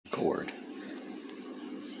record.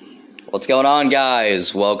 What's going on,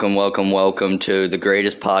 guys? Welcome to the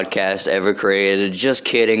greatest podcast ever created. Just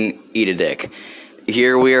kidding, eat a dick.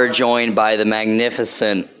 Here we are joined by the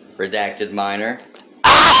magnificent Redacted Minor.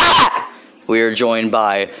 We are joined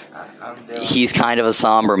by, he's kind of a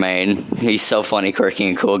somber main. He's so funny, quirky,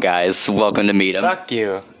 and cool, guys. Welcome to meet him. Fuck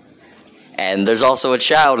you. And there's also a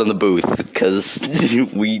child in the booth, because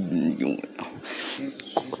we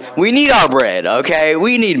need our bread, okay?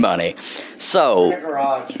 We need money. So,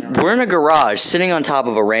 we're in a garage, sitting on top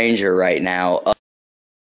of a Ranger right now.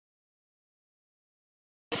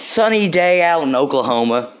 Sunny day out in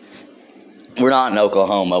Oklahoma. We're not in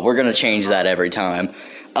Oklahoma. We're going to change that every time.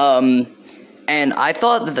 And I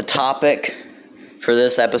thought that the topic for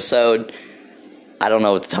this episode, I don't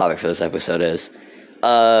know what the topic for this episode is,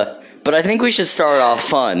 but I think we should start off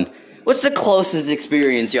fun. What's the closest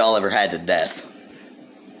experience y'all ever had to death?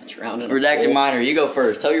 Drowned in a Redacted pool. Minor, you go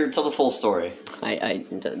first. Tell the full story.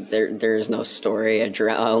 There is no story.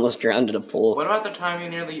 I almost drowned in a pool. What about the time you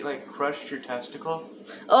nearly, crushed your testicle?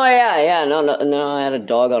 Oh yeah. No. I had a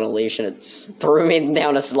dog on a leash and it threw me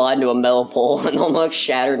down a slide into a metal pole and almost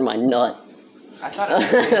shattered my nut. I thought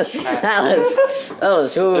it was that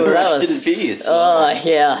was. Rested in peace. Oh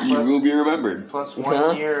yeah. You will be remembered. Plus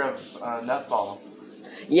 1 year of nutball.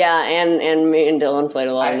 Yeah, and me and Dylan played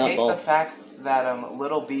a lot of I hate nutball. the fact that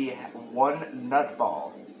Little B had one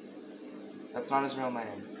nutball. That's not his real name.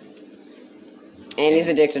 And he's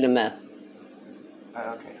addicted to meth.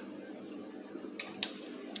 Okay.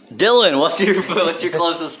 Dylan, what's your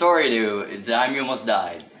closest story to a time you almost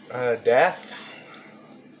died? Death?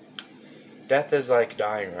 Death is like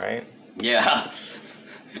dying, right? Yeah.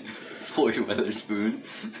 Floyd Weatherspoon.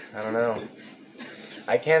 I don't know.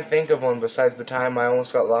 I can't think of one besides the time I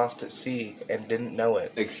almost got lost at sea and didn't know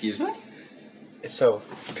it. Excuse me? So,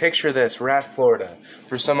 picture this. We're at Florida.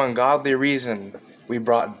 For some ungodly reason, we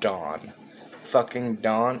brought Dawn. Fucking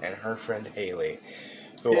Dawn and her friend Haley.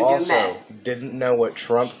 Who do also math. didn't know what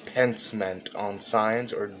Trump-Pence meant on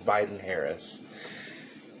signs or Biden-Harris.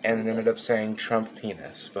 And ended up saying Trump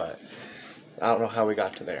penis, but I don't know how we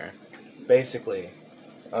got to there. Basically,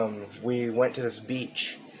 we went to this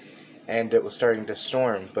beach, and it was starting to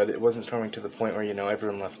storm, but it wasn't storming to the point where,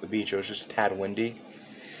 everyone left the beach. It was just a tad windy.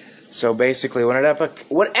 So basically, what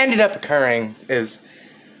ended up occurring is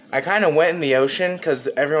I kind of went in the ocean because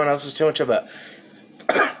everyone else was too much of a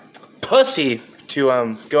pussy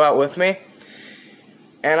to go out with me.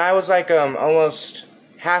 And I was almost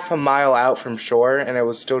half a mile out from shore, and it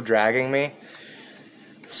was still dragging me.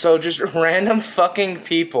 So just random fucking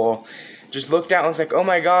people just looked out and was like, oh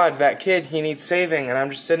my god, that kid, he needs saving. And I'm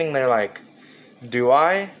just sitting there like, do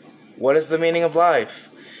I? What is the meaning of life?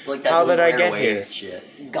 It's like that How did I get Square here? Waves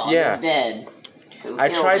shit. God Yeah. is dead. Who I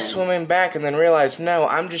killed tried him? swimming back and then realized, no,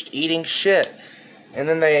 I'm just eating shit. And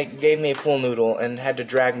then they gave me a pool noodle and had to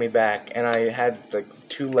drag me back. And I had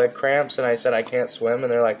 2 leg cramps and I said I can't swim.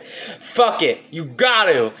 And they're like, fuck it, you got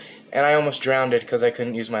to. And I almost drowned because I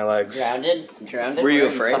couldn't use my legs. Drowned? Were you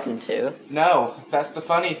What, afraid? Fucking too. No, that's the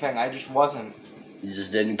funny thing. I just wasn't. You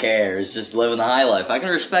just didn't care. It's just living the high life. I can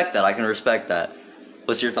respect that.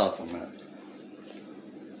 What's your thoughts on that?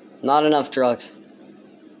 Not enough drugs.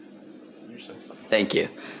 You're so fucking... Thank you.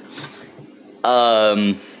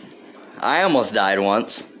 I almost died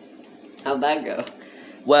once. How'd that go?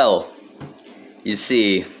 Well, you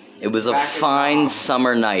see, it was a Back in fine Nam.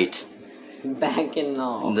 summer night. Back in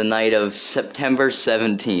all. The night of September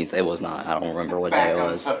 17th. It was not. I don't remember what day Back it on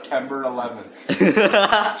was. September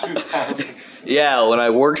 11th, 2000. Yeah, when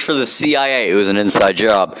I worked for the CIA, it was an inside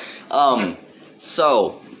job.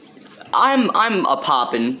 So I'm a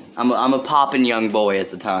poppin' young boy at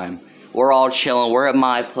the time. We're all chilling. We're at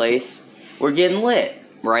my place. We're getting lit,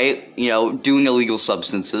 right? Doing illegal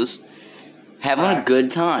substances, having a good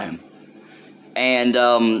time. And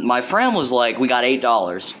my friend was like, "We got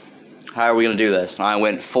 $8. How are we gonna do this?" And I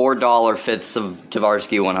went $4 fifths of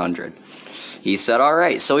Tavarsky 100. He said, "All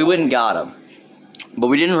right." So we went and got him. But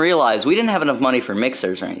we didn't realize we didn't have enough money for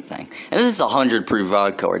mixers or anything. And this is 100 proof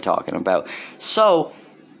vodka we're talking about. So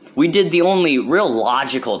we did the only real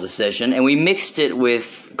logical decision, and we mixed it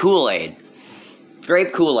with Kool-Aid.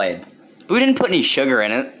 Grape Kool-Aid. But we didn't put any sugar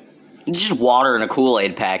in it. It's just water in a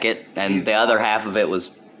Kool-Aid packet, and the other half of it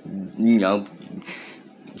was,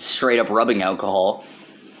 straight up rubbing alcohol.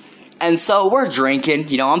 And so we're drinking,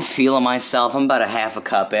 I'm feeling myself. I'm about a half a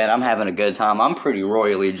cup in. I'm having a good time. I'm pretty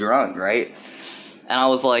royally drunk, right? And I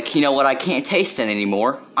was like, you know what? I can't taste it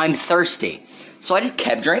anymore. I'm thirsty. So I just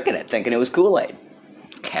kept drinking it, thinking it was Kool-Aid.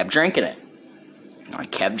 Kept drinking it. I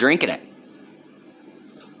kept drinking it.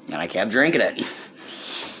 And I kept drinking it.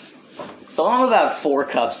 So I'm about 4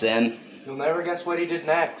 cups in. You'll never guess what he did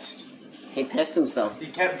next. He pissed himself. He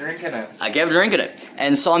kept drinking it. I kept drinking it.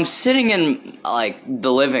 And so I'm sitting in, like, the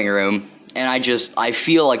living room, and I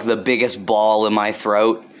feel like the biggest ball in my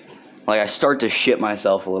throat. Like, I start to shit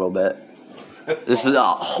myself a little bit. This is a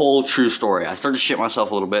whole true story. I start to shit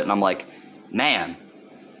myself a little bit, and I'm like, man,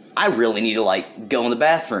 I really need to, like, go in the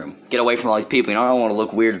bathroom. Get away from all these people. You know, I don't want to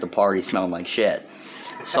look weird at the party smelling like shit.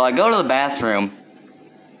 So I go to the bathroom.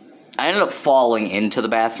 I ended up falling into the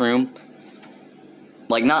bathroom.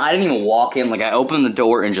 Like, I didn't even walk in. Like, I opened the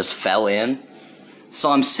door and just fell in. So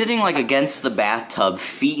I'm sitting, like, against the bathtub,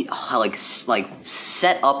 feet, like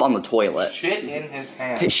set up on the toilet. Shit in his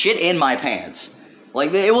pants. Shit in my pants.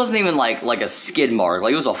 Like, it wasn't even, like a skid mark.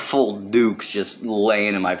 Like, it was a full Dukes just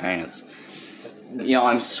laying in my pants. You know,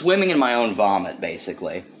 I'm swimming in my own vomit,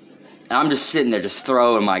 basically. And I'm just sitting there just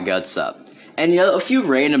throwing my guts up. And, you know, a few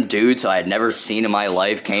random dudes who I had never seen in my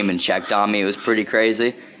life came and checked on me. It was pretty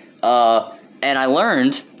crazy. And I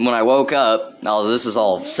learned when I woke up, now this is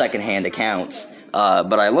all secondhand accounts,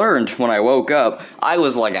 but I learned when I woke up, I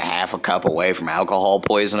was like a half a cup away from alcohol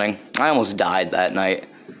poisoning. I almost died that night.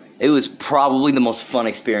 It was probably the most fun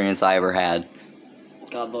experience I ever had.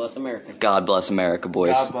 God bless America. God bless America,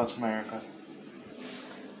 boys. God bless America.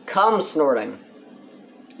 Cum snorting.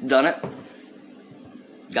 Done it.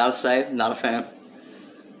 Gotta say, not a fan.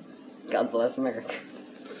 God bless America.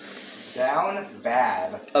 Down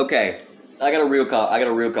bad. Okay, I got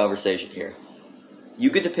a real conversation here. You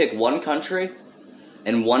get to pick one country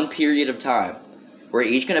and one period of time. We're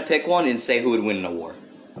each gonna pick one and say who would win in a war.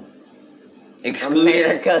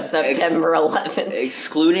 America, September 11th.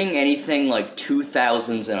 Excluding anything like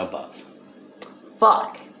 2000s and above.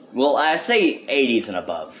 Fuck. Well, I say 80s and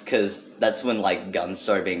above, because that's when, like, guns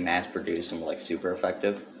started being mass-produced and were, like, super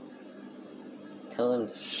effective. Tell him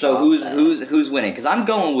to So stop who's winning? Because I'm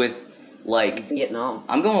going with, like... Vietnam.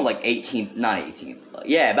 I'm going, like, 18th... Not 18th.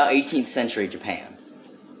 Yeah, about 18th century Japan.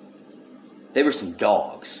 They were some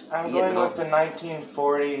dogs. I'm going with the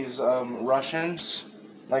 1940s Russians,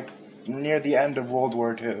 like, near the end of World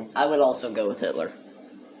War II. I would also go with Hitler.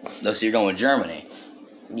 No, so you're going with Germany.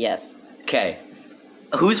 Yes. Okay.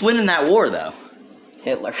 Who's winning that war, though?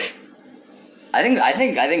 Hitler. I think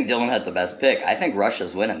Dylan had the best pick. I think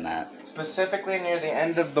Russia's winning that. Specifically near the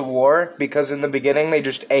end of the war, because in the beginning they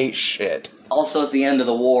just ate shit. Also, at the end of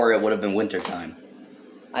the war, it would have been wintertime.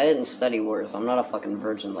 I didn't study wars. I'm not a fucking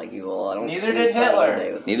virgin like you all. I don't. Neither did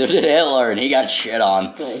Hitler. Neither did Hitler, and he got shit on.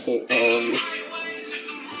 I hate him.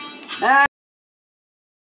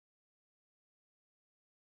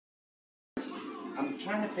 I'm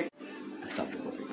trying to pick... I stopped recording.